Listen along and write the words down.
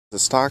The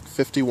stock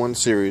 51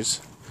 series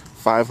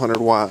 500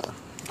 watt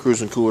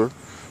Cruzin cooler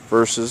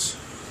versus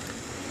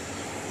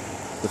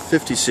the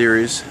 50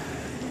 series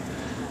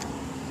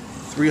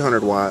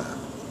 300 watt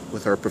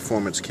with our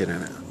performance kit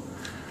in it.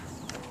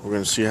 We're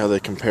going to see how they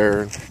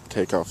compare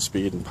takeoff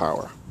speed and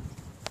power.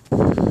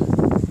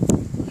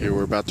 Here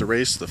we're about to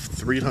race the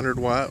 300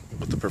 watt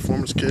with the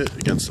performance kit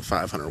against the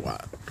 500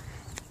 watt.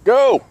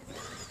 Go!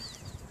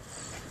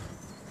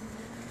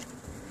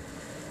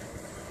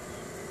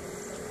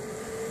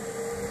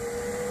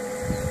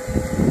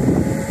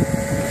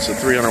 It's a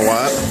 300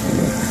 watt.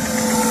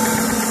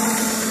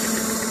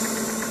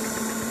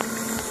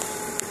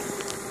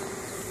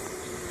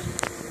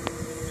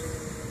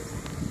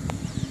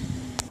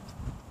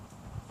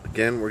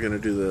 Again, we're going to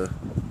do the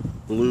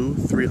blue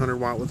 300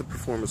 watt with the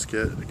performance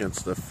kit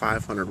against the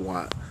 500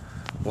 watt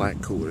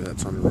black cooler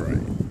that's on the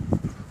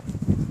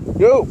right.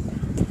 Go!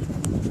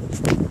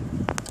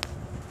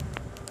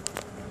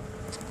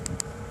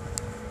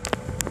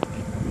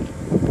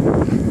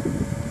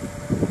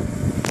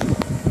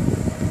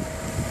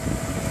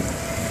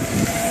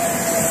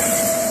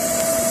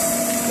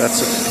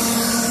 That's it.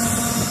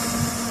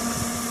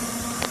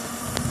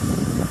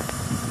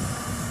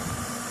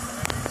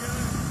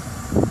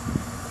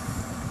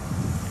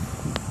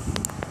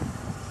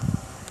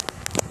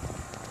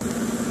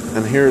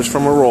 And here's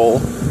from a roll.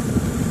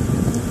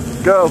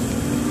 Go!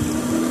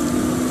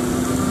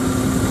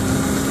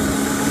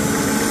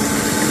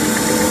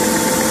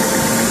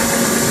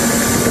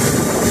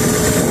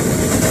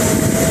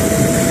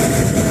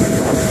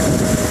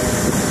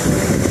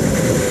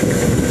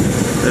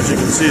 As you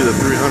can see, the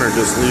 300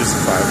 just leaves the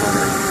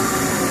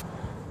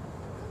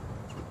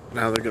 500.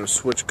 Now they're going to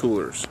switch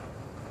coolers.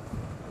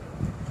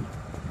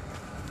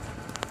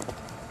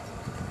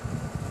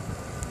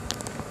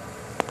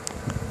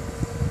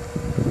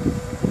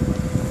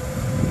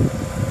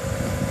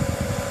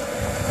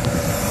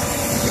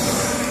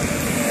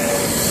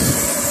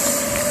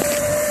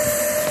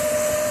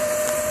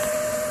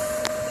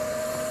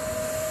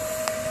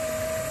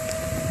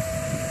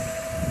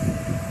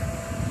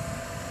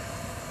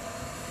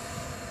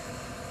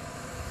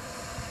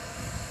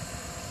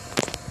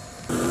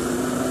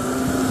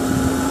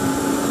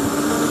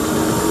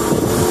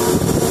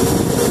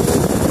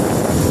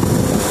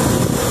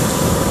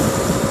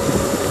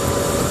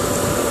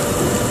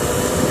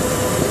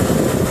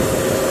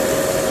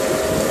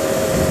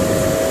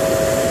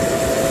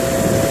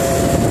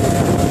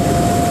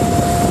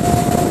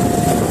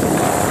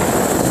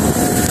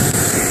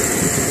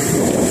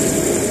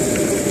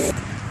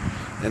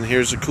 And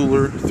here's a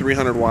cooler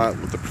 300 watt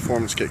with the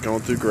performance kit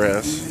going through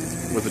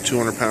grass with a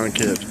 200-pound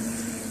kit.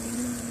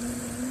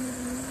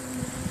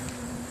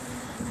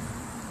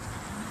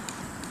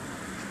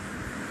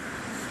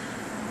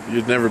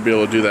 You'd never be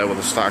able to do that with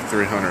a stock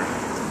 300.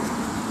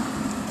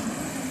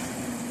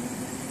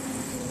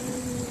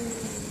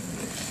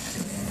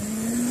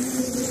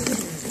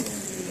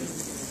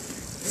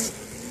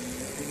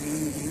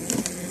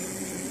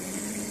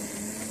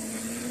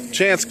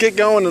 Chance, get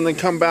going and then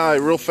come by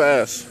real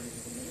fast.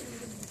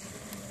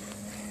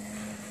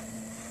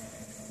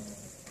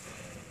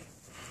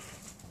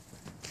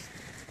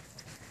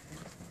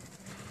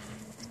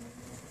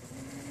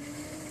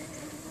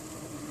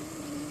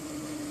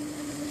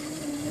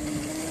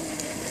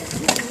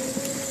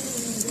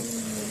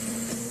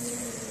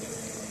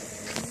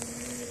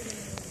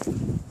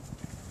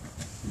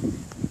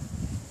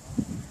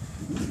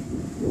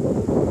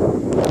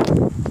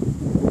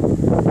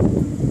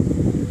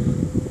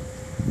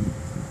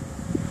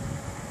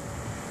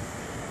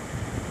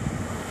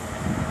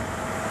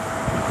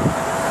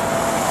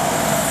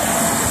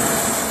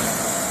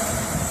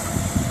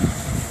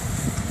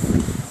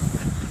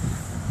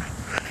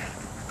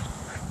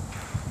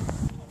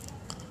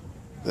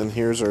 Then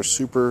here's our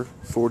Super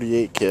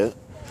 48 kit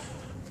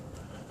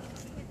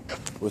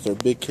with our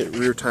big kit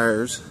rear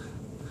tires,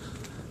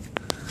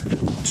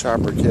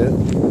 chopper kit,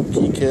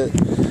 key kit,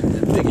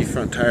 and biggie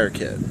front tire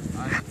kit.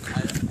 I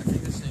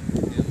think this thing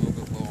would be a little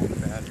bit low on the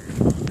battery.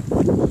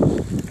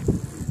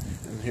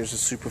 And here's a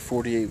Super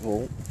 48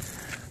 volt.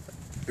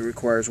 It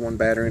requires one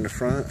battery in the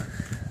front,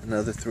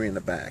 another 3 in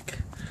the back.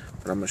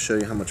 But I'm going to show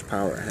you how much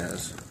power it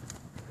has.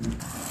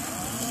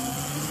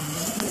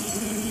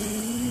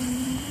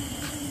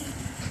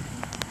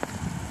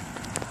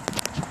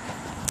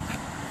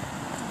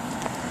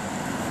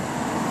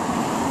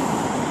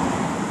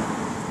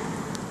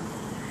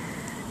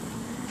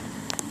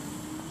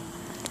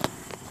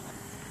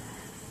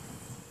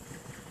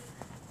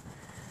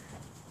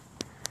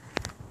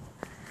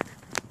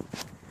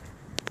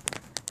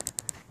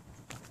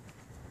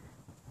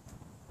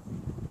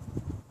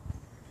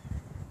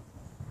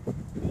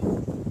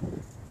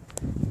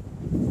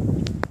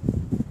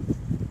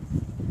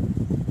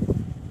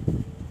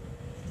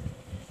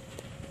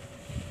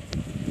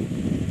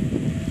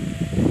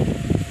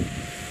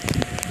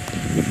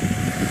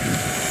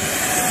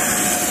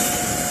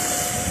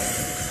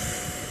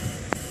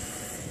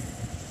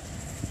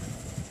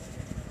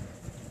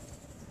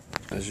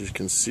 As you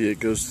can see, it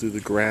goes through the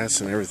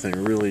grass and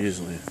everything really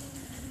easily.